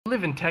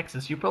live in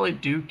Texas. You probably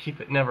do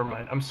keep it. Never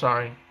mind. I'm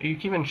sorry. Are you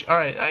keeping? All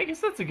right. I guess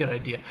that's a good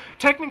idea.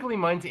 Technically,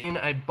 mine's in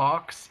a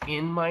box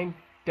in my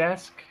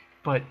desk,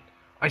 but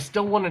I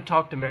still want to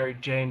talk to Mary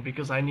Jane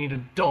because I need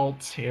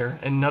adults here,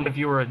 and none of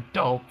you are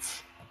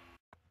adults.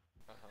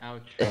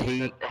 Ouch. He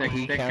That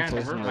kind counts of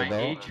as hurt an my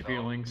adult. age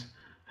feelings.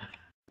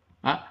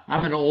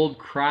 I'm an old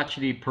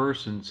crotchety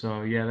person,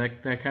 so yeah,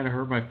 that kind of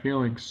hurt my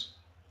feelings.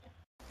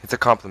 It's a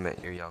compliment.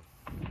 You're young.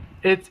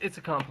 It's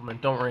a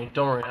compliment. Don't worry.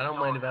 Don't worry. I don't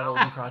mind about old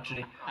and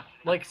crotchety.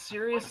 Like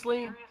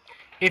seriously,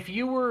 if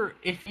you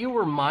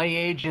were my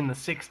age in the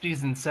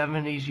 60s and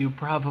 70s, you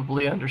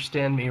probably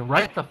understand me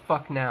right the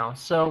fuck now.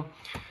 So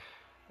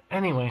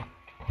anyway,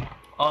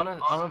 on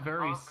a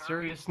very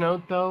serious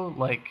note though,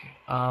 like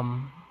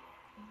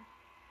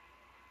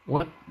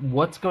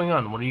what's going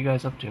on? What are you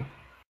guys up to?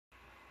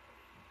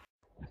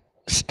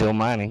 Still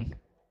mining.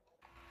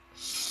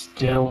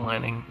 Still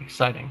mining.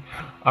 Exciting.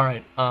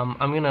 Alright, I'm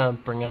gonna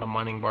bring out a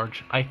mining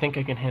barge. I think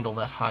I can handle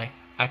that high.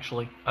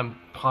 Actually, I'm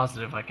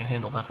positive I can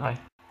handle that high.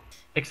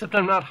 Except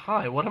I'm not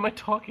high. What am I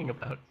talking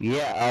about?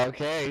 Yeah.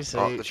 Okay. So.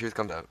 Oh, the truth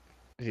comes out.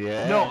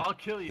 Yeah. No, I'll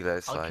kill you. That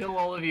is I'll fine. kill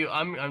all of you.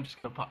 I'm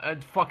just gonna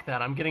fuck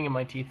that. I'm getting in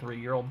my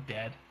T3. You're all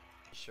dead.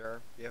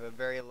 Sure. You have a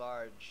very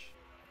large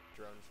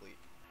drone fleet.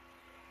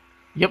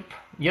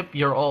 Yep,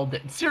 you're all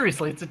dead.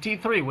 Seriously, it's a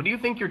T3. What do you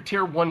think your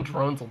tier 1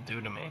 drones will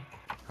do to me?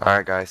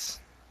 Alright,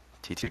 guys.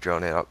 T2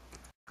 drone it up.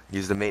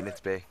 Use the maintenance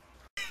bay.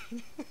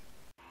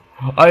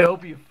 I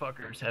hope you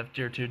fuckers have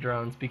tier 2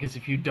 drones, because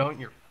if you don't,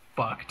 you're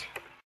fucked.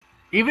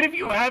 Even if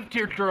you have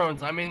tier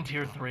drones, I'm in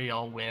tier 3,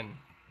 I'll win.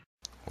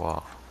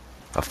 Wow.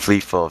 A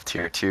fleet full of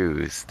tier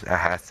 2s. That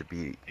has to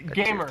be a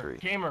tier 3.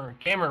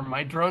 Gamer,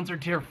 my drones are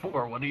tier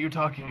 4. What are you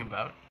talking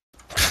about?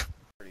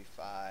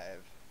 35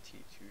 T2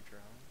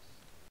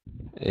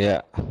 drones.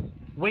 Yeah.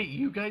 Wait,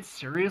 you guys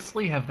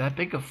seriously have that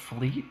big a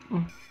fleet?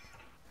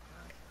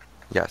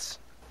 Yes.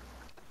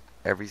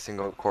 Every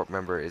single corp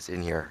member is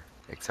in here,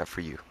 except for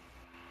you.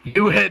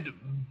 You had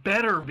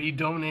better be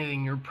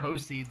donating your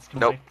proceeds to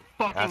Nope.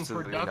 my fucking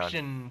Absolutely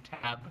production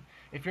tab.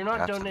 If you're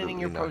not Absolutely donating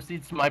your none.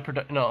 proceeds to my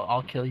production, no,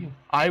 I'll kill you.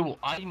 I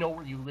know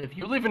where you live.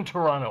 You live in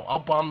Toronto. I'll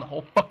bomb the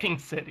whole fucking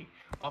city.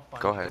 I'll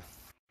find Go you. ahead.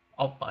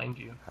 I'll find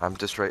you. I'm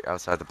just right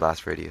outside the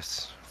blast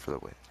radius for the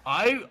win.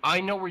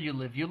 I know where you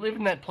live. You live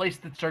in that place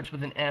that starts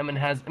with an M and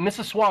has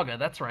Mississauga.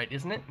 That's right,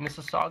 isn't it?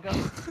 Mississauga.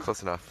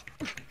 Close enough.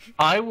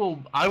 I will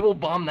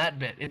bomb that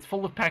bit. It's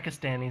full of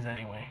Pakistanis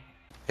anyway.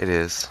 It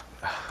is.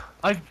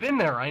 I've been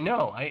there. I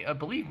know. I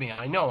believe me.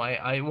 I know.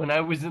 I when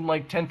I was in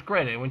like 10th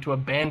grade, I went to a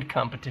band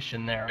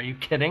competition there. Are you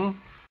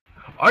kidding?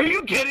 Are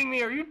you kidding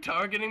me? Are you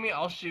targeting me?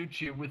 I'll shoot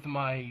you with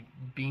my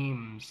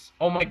beams.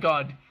 Oh my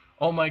god.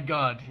 Oh my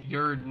god.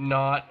 You're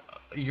not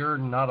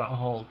a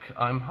Hulk.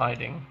 I'm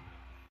hiding.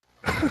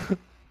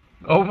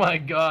 Oh my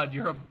god,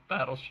 you're a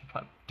battleship.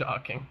 I'm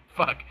docking.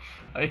 Fuck.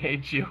 I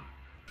hate you.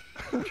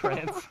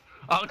 Trance.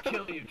 I'll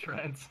kill you,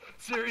 Trance.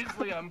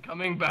 Seriously, I'm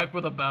coming back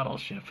with a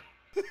battleship.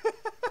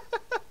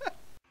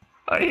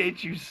 I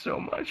hate you so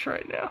much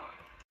right now.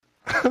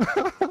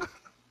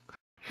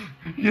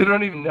 You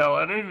don't even know.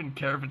 I don't even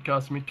care if it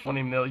costs me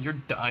 20 mil. You're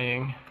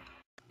dying.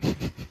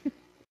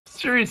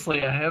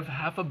 Seriously, I have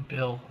half a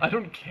bill. I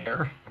don't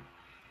care.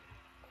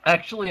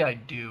 Actually, I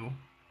do.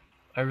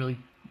 I really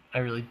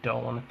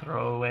don't want to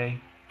throw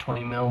away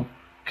 20 mil.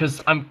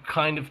 Because I'm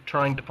kind of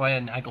trying to buy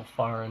a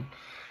Nagelfar and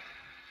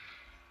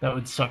that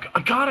would suck.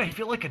 God, I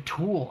feel like a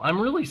tool. I'm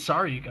really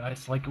sorry, you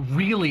guys. Like,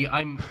 really,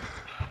 I'm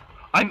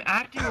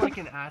acting like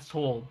an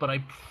asshole, but I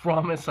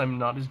promise I'm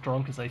not as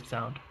drunk as I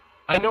sound.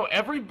 I know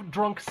every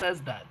drunk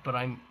says that, but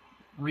I'm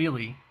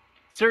really,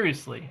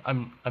 seriously,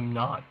 I'm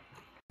not.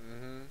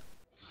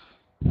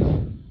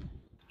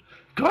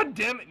 God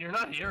damn it, you're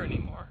not here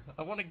anymore.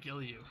 I want to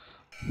kill you.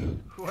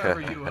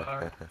 Whoever you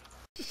are.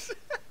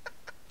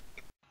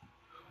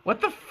 What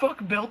the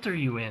fuck belt are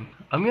you in?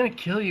 I'm gonna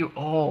kill you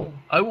all.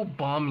 I will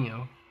bomb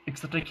you.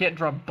 Except I can't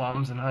drop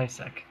bombs in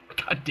HiSec.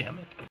 God damn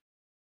it.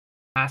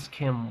 Ask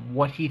him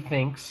what he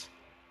thinks,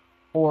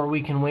 or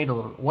we can wait a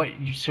little. What,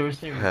 you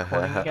seriously are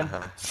recording again?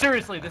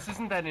 Seriously, this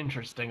isn't that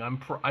interesting.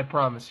 I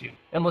promise you.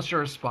 Unless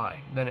you're a spy,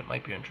 then it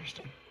might be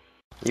interesting.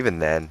 Even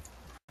then,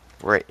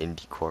 we're at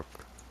Indie Corp.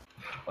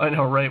 I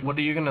know, right? What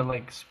are you gonna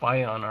like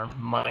spy on our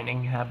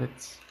mining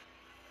habits?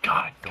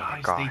 God, Oh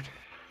my guys, God.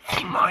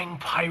 they mine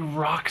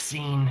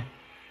pyroxene.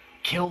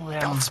 Kill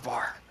them.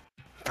 Feldspar.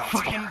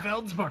 Fucking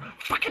Feldspar.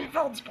 Fucking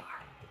Feldspar.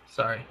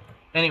 Sorry.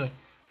 Anyway.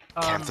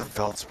 Captain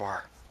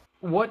Feldspar.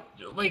 What,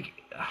 like,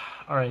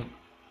 alright.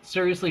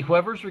 Seriously,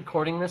 whoever's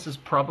recording this is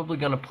probably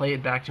gonna play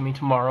it back to me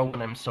tomorrow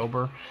when I'm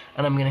sober,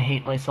 and I'm gonna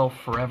hate myself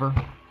forever.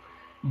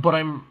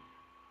 But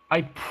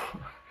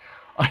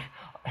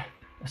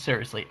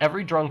seriously,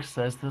 every drunk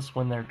says this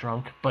when they're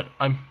drunk, but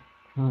I'm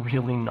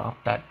really not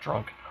that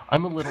drunk.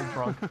 I'm a little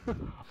drunk.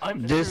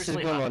 This is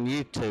going on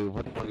YouTube.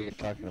 What are you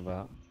talking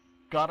about?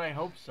 God, I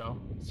hope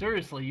so.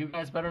 Seriously, you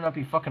guys better not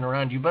be fucking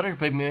around. You better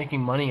be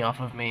making money off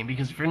of me,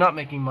 because if you're not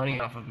making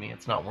money off of me,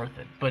 it's not worth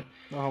it. But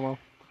Oh, well.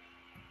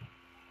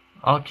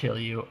 I'll kill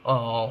you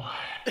all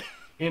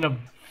in a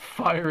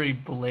fiery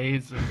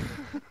blaze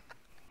of...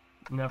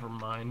 Never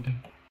mind.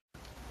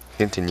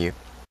 Continue.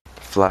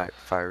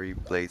 Fiery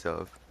blaze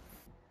of.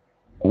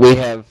 We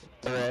have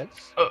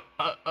threats.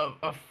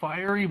 A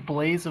fiery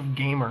blaze of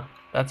gamer.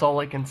 That's all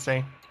I can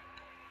say.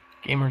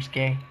 Gamer's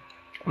gay.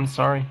 I'm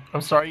sorry.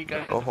 I'm sorry you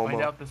guys had to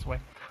find out this way.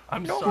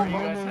 I'm sorry you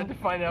guys had to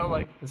find out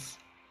like this.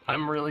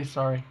 I'm really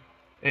sorry.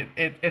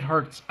 It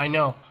hurts. I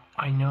know.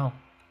 I know.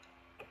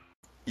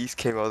 East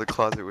came out of the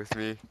closet with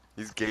me.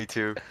 He's gay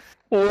too.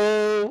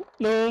 Whoa,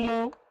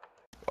 no.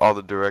 All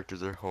the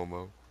directors are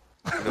homo.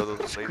 You know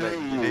those late night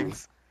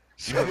meetings?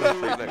 You know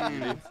those late night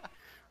meetings?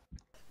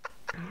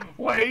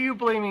 Why are you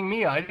blaming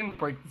me? I didn't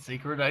break the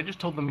secret. I just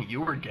told them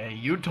you were gay.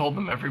 You told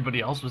them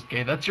everybody else was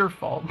gay. That's your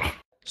fault.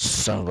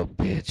 Son of a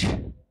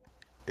bitch.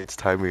 It's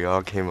time we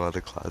all came out of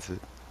the closet.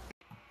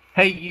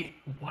 Hey,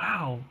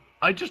 wow.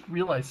 I just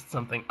realized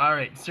something.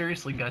 Alright,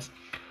 seriously, guys.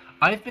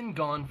 I've been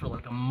gone for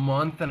like a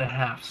month and a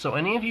half. So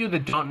any of you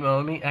that don't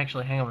know me,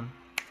 actually, hang on.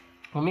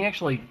 Let me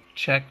actually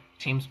check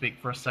TeamSpeak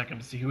for a second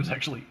to see who was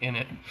actually in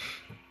it.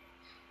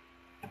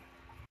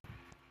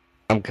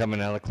 I'm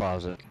coming out of the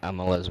closet. I'm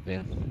a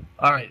lesbian.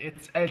 All right,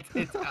 it's Alex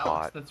it's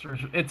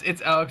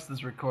Alex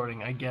that's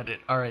recording. I get it.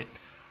 All right,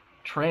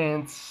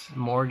 Trance,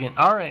 Morgan.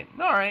 All right.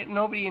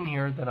 Nobody in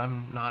here that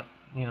I'm not,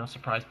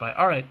 surprised by.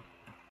 All right.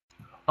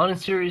 On a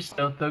serious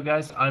note, though,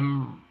 guys,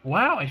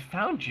 wow, I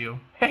found you.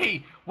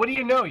 Hey, what do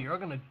you know? You're all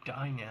gonna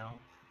die now.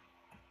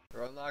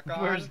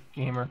 Where's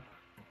Gamer?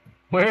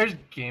 Where's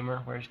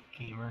Gamer?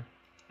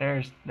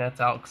 That's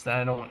Alex.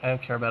 I don't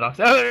care about Alex.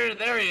 Oh,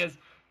 there he is.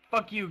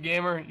 Fuck you,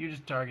 Gamer. You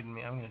just targeted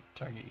me. I'm gonna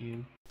target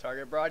you.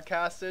 Target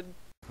broadcasted.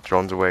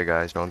 Drones away,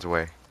 guys. Drones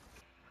away.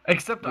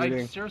 Except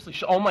I seriously.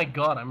 Oh my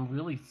god, I'm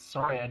really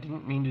sorry. I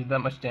didn't mean to do that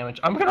much damage.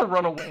 I'm gonna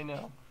run away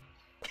now.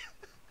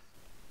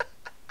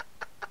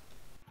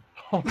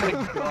 Oh my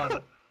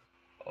god.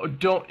 Oh,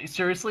 don't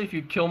seriously. If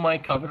you kill my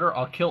coveter,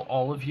 I'll kill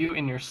all of you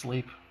in your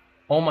sleep.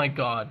 Oh my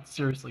god.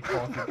 Seriously,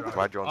 call off your drivers.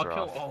 My drones I'll are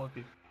kill off. all of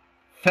you.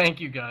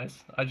 Thank you, guys.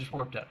 I just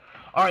warped out.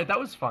 All right, that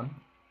was fun.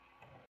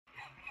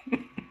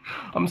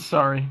 I'm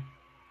sorry.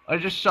 I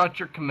just shot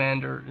your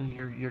commander,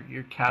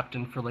 your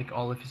captain for like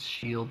all of his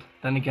shield.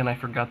 Then again, I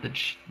forgot that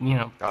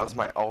That was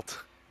my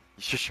ult.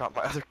 You should shot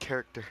my other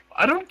character.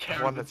 I don't care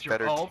The one if that's it's your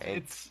better ult.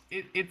 tanked.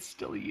 It's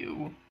still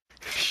you.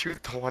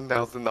 Shoot the one that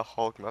was in the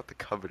Hulk, not the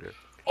Coveter.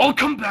 I'll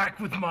come back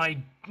with my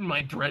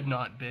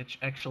dreadnought, bitch.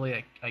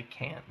 Actually, I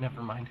can't.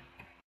 Never mind.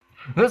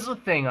 That's the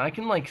thing. I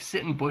can like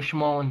sit in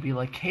Bushmaul and be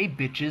like, "Hey,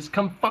 bitches,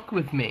 come fuck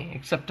with me."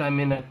 Except I'm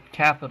in a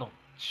capital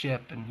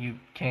ship and you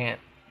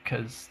can't,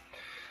 cause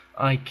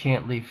I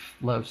can't leave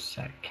low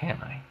sec, can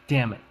I?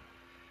 Damn it.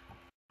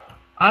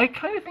 I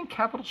kind of think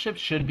capital ships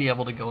should be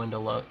able to go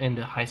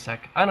into high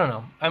sec. I don't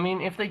know. I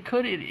mean, if they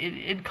could,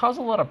 it'd cause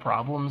a lot of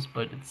problems,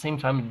 but at the same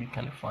time, it'd be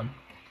kind of fun.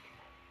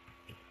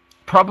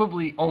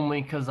 Probably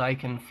only because I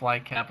can fly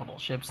capital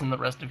ships and the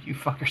rest of you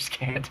fuckers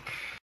can't.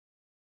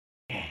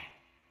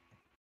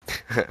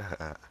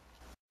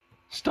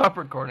 Stop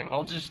recording.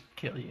 I'll just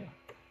kill you.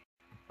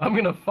 I'm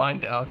gonna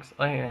find Alex.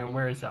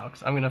 Where is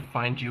Alex? I'm gonna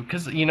find you.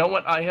 Because you know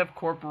what? I have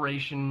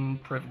corporation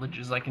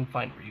privileges. I can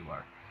find where you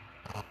are.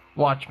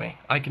 Watch me.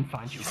 I can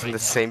find you He's right in the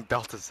now. same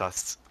belt as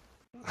us.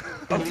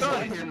 I'm He's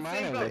sorry. in your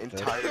mind The with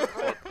entire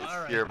corp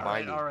is here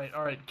mining. All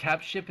right.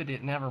 Cap ship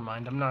it. Never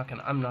mind. I'm not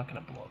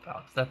gonna blow up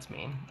Alex. That's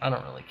mean. I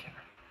don't really care.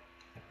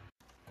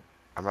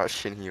 I'm not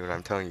shitting you when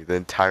I'm telling you, the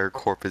entire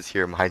corp is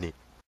here mining.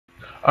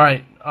 All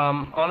right.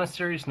 On a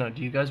serious note,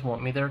 do you guys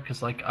want me there?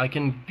 Cause like I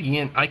can be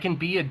a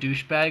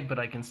douchebag, but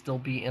I can still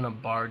be in a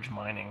barge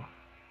mining.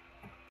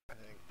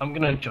 I'm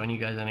gonna join you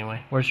guys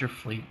anyway. Where's your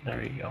fleet?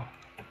 There you go.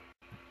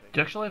 Do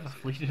you actually have a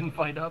fleet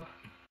invite up?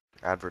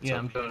 Adverts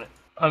Yeah, up.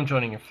 I'm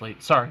joining your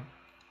fleet. Sorry.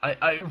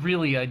 I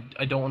really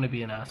don't want to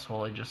be an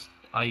asshole.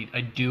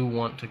 I do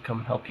want to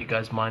come help you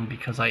guys mine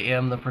because I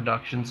am the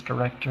productions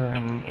director,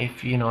 and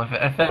if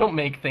I don't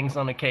make things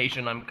on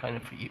occasion, I'm kind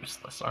of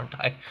useless, aren't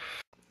I?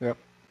 Yep.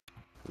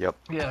 Yep.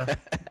 Yeah.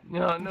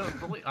 No,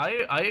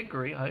 I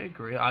agree.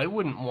 I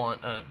wouldn't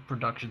want a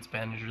productions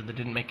manager that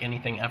didn't make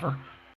anything ever.